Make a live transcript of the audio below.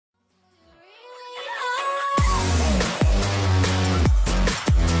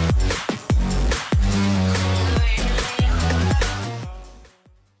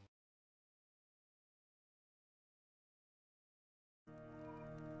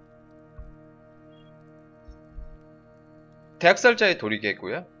대학살자의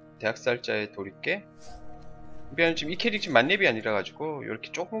도리개고요. 대학살자의 도리개. 흉배는 지금 이 캐릭 지금 만렙이 아니라 가지고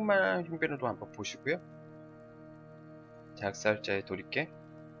이렇게 조금만 흉배로도 한번 보시고요. 대학살자의 도리개.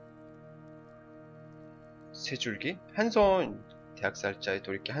 세 줄기 한 손. 대학살자의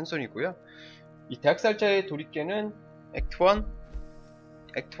도리개 한 손이고요. 이 대학살자의 도리개는 액트 1,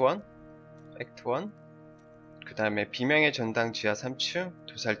 그 다음에 비명의 전당 지하 3층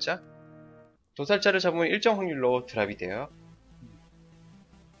도살자를 잡으면 일정 확률로 드랍이 돼요.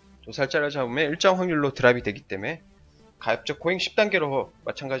 도살자를 잡으면 일정 확률로 드랍이 되기 때문에 가급적 고행 10단계로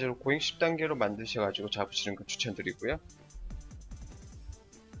마찬가지로 고행 10단계로 만드셔가지고 잡으시는 거 추천드리고요.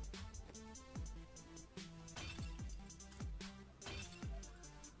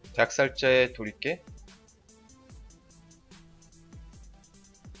 대학살자의 도리개.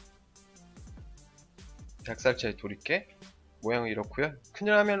 대학살자의 도리개 모양은 이렇고요. 큰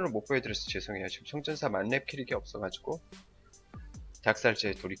화면으로 못 보여드려서 죄송해요. 지금 성전사 만렙 캐릭이 없어가지고.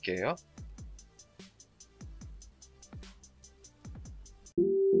 대학살자의 도리개예요.